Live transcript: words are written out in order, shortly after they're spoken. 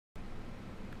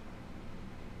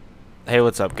Hey,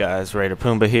 what's up, guys? Raider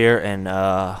Pumbaa here, and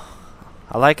I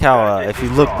like how if you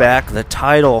look back, the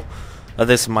title of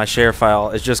this my share file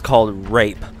is just called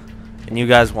Rape, and you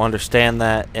guys will understand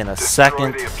that in a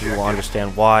second. You will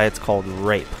understand why it's called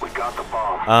Rape.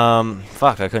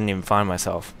 Fuck, I couldn't even find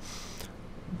myself.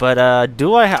 But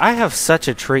I have such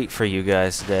a treat for you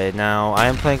guys today. Now, I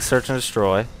am playing Search and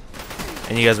Destroy,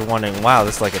 and you guys are wondering, wow,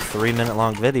 this is like a 3-minute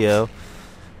long video.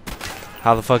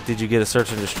 How the fuck did you get a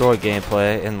Search and Destroy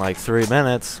gameplay in like 3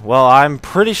 minutes? Well, I'm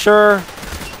pretty sure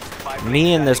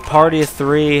me and this party of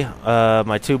 3,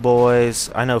 my 2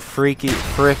 boys, I know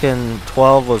frickin'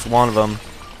 12 was one of them.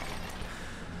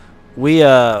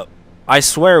 I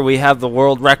swear we have the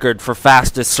world record for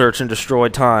fastest Search and Destroy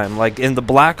time. Like in the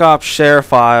Black Ops share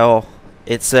file,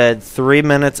 it said 3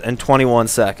 minutes and 21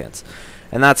 seconds.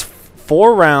 And that's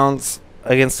 4 rounds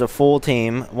against a full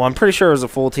team. Well, I'm pretty sure it was a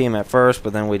full team at first,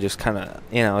 but then we just kind of,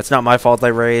 you know, it's not my fault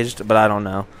they raged, but I don't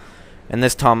know. And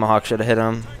this tomahawk should have hit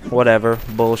him. Whatever.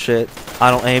 Bullshit. I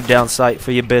don't aim down sight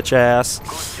for you, bitch ass.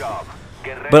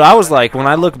 But I was like, when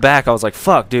I look back, I was like,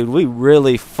 fuck, dude, we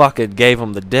really fucking gave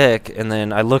him the dick. And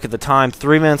then I look at the time,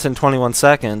 3 minutes and 21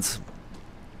 seconds,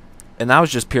 and that was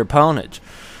just pure ponage.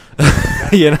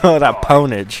 You know, that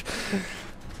ponage.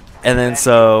 And then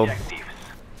so...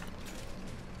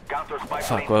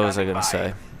 Fuck, what was I gonna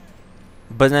say?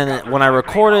 But then when I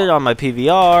recorded on my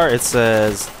PVR, it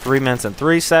says 3 minutes and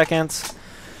 3 seconds.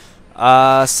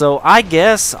 So I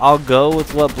guess I'll go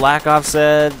with what Black Ops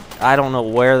said. I don't know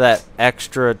where that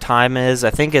extra time is. I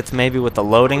think it's maybe with the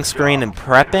loading screen and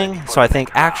prepping. So I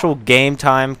think actual game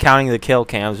time, counting the kill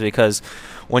cams, because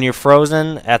when you're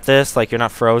frozen at this, like you're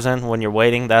not frozen when you're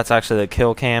waiting, that's actually the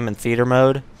kill cam in theater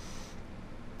mode.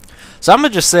 So I'm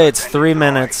gonna just say it's 3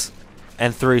 minutes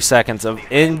and 3 seconds of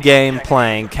in-game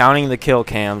playing, counting the kill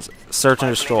cams, Search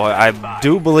and Destroy. I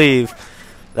do believe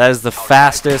that is the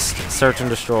fastest Search and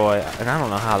Destroy, and I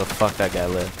don't know how the fuck that guy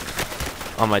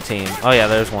lived on my team. Oh yeah,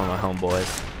 there's one of my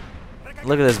homeboys.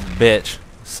 Look at this bitch.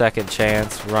 Second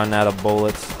chance, running out of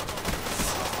bullets.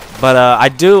 But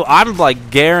I'm like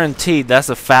guaranteed that's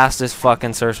the fastest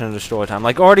fucking Search and Destroy time.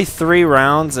 Like already 3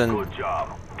 rounds and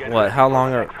what? How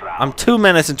long are? I'm 2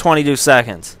 minutes and 22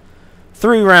 seconds.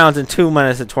 3 rounds in 2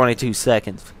 minutes and 22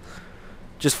 seconds.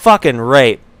 Just fucking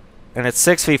rape. And it's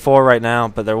 6v4 right now,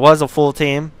 but there was a full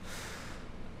team.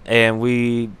 And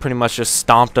we pretty much just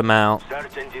stomped them out.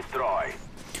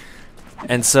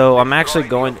 And so I'm actually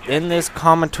going in this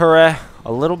commentary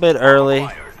a little bit early,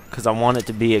 because I want it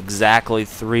to be exactly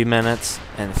 3 minutes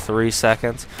and 3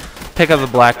 seconds. Pick up the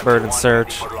Blackbird and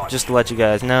Search, just to let you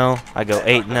guys know. I go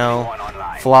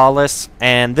 8-0, flawless,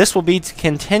 and this will be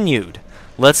continued.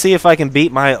 Let's see if I can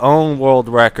beat my own world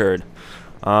record.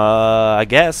 I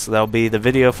guess that'll be the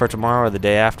video for tomorrow or the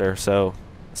day after. So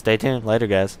stay tuned. Later,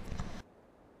 guys.